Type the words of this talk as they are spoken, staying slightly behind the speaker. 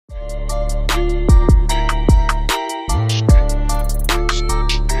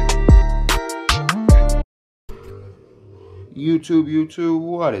YouTube,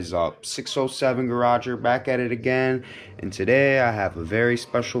 what is up? 607 Garager back at it again, and today I have a very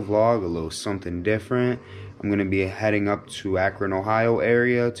special vlog, a little something different. I'm going to be heading up to Akron, Ohio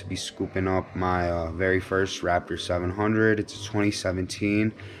area to be scooping up my very first Raptor 700. It's a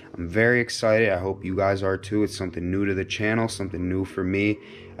 2017. I'm very excited. I hope you guys are too. It's something new to the channel, something new for me.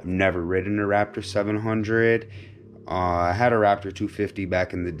 I've never ridden a Raptor 700. I had a Raptor 250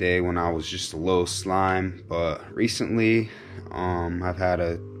 back in the day when I was just a little slime, but recently I've had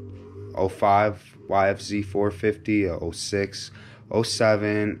a 05 YFZ 450, a 06,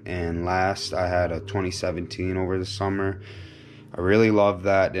 07, and last I had a 2017 over the summer. I really loved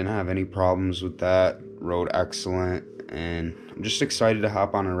that, didn't have any problems with that, rode excellent, and I'm just excited to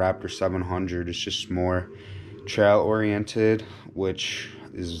hop on a Raptor 700. It's just more trail oriented, which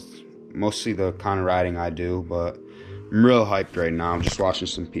is mostly the kind of riding I do, but I'm real hyped right now. I'm just watching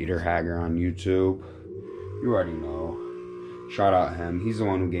some Peter Hager on YouTube. You already know. Shout out him. He's the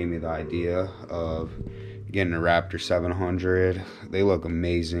one who gave me the idea of getting a Raptor 700. They look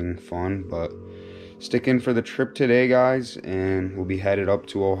amazing, fun, but stick in for the trip today, guys, and we'll be headed up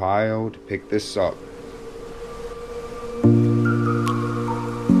to Ohio to pick this up.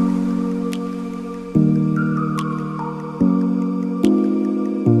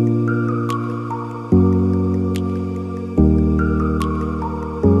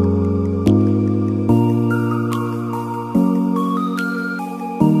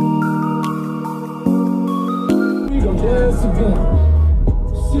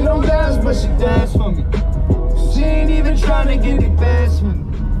 She don't dance, but she dance for me. She ain't even trying to get advanced with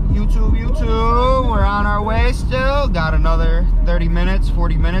me. YouTube, we're on our way still. Got another 30 minutes,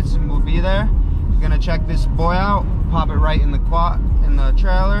 40 minutes, and we'll be there. Gonna check this boy out, pop it right in the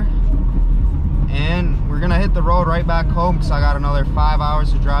trailer, and we're gonna hit the road right back home because I got another 5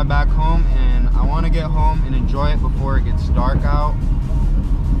 hours to drive back home, and I want to get home and enjoy it before it gets dark out.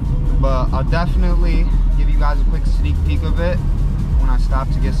 But I'll definitely give you guys a quick sneak peek of it when I stop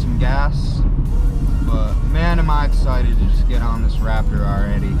to get some gas. But man, am I excited to just get on this Raptor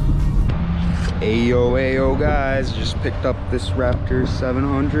already. Ayo guys, just picked up this Raptor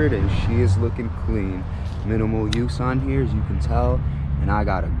 700 and she is looking clean. Minimal use on here, as you can tell, and I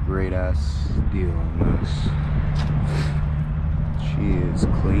got a great ass deal on this. She is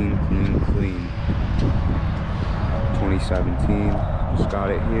clean. 2017. Just got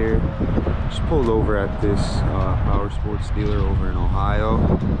it here. Just pulled over at this power sports dealer over in Ohio.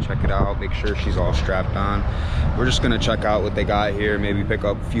 Check it out, make sure she's all strapped on. We're just gonna check out what they got here, maybe pick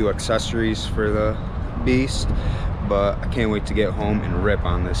up a few accessories for the beast, but I can't wait to get home and rip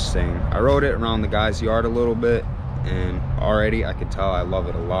on this thing. I rode it around the guy's yard a little bit, and already I can tell I love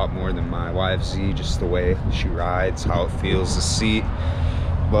it a lot more than my YFZ, just the way she rides, how it feels, the seat.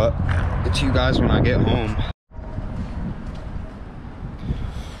 But get to you guys when I get home.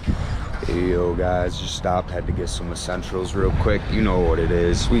 Yo guys, just stopped, had to get some essentials real quick. You know what it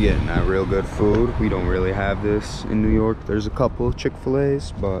is, we getting that real good food. We don't really have this in New York. There's a couple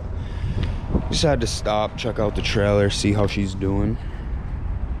Chick-fil-A's, but just had to stop, check out the trailer, see how she's doing.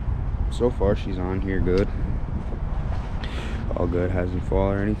 So far she's on here good, all good, hasn't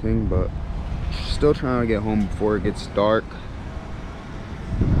fallen or anything, but still trying to get home before it gets dark.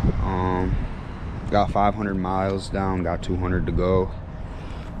 Got 500 miles down, got 200 to go,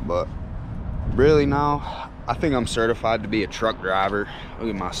 but really now I think I'm certified to be a truck driver. Look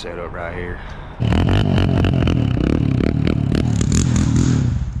at my setup right here.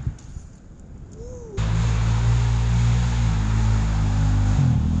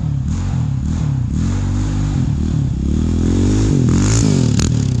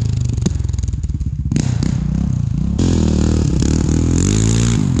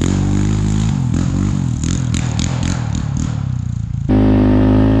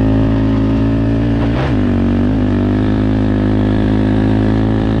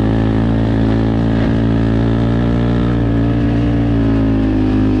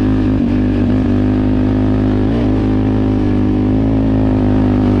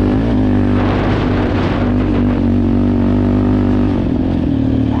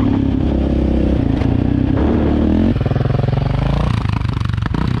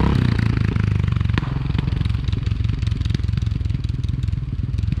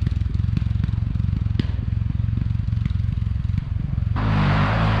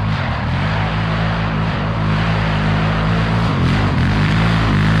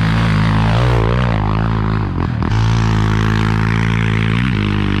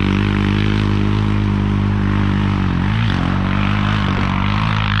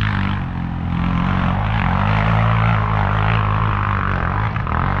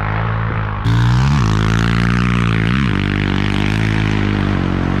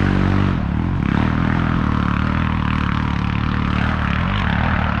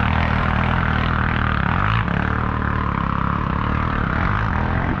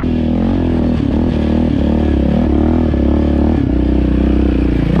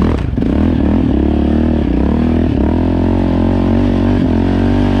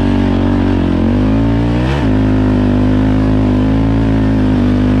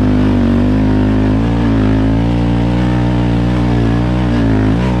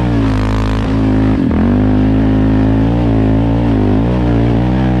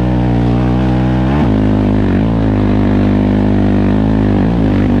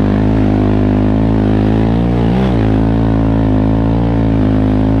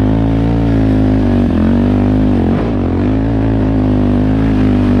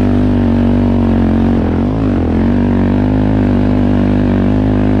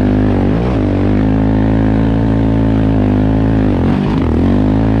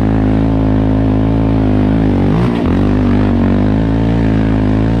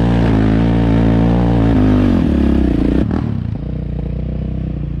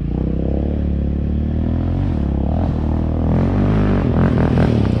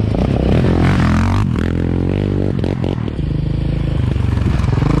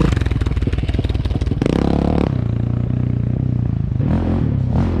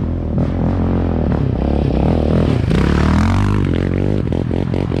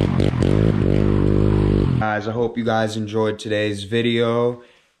 hope you guys enjoyed today's video.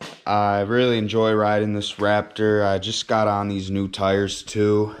 I really enjoy riding this Raptor. I just got on these new tires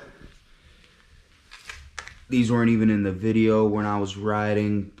too. These weren't even in the video when I was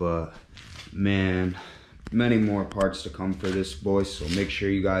riding, but man, many more parts to come for this boy, so make sure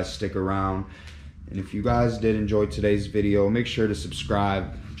you guys stick around. And if you guys did enjoy today's video, make sure to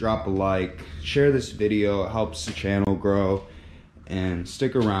subscribe, drop a like, share this video. It helps the channel grow. And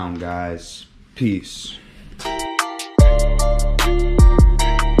stick around, guys. Peace.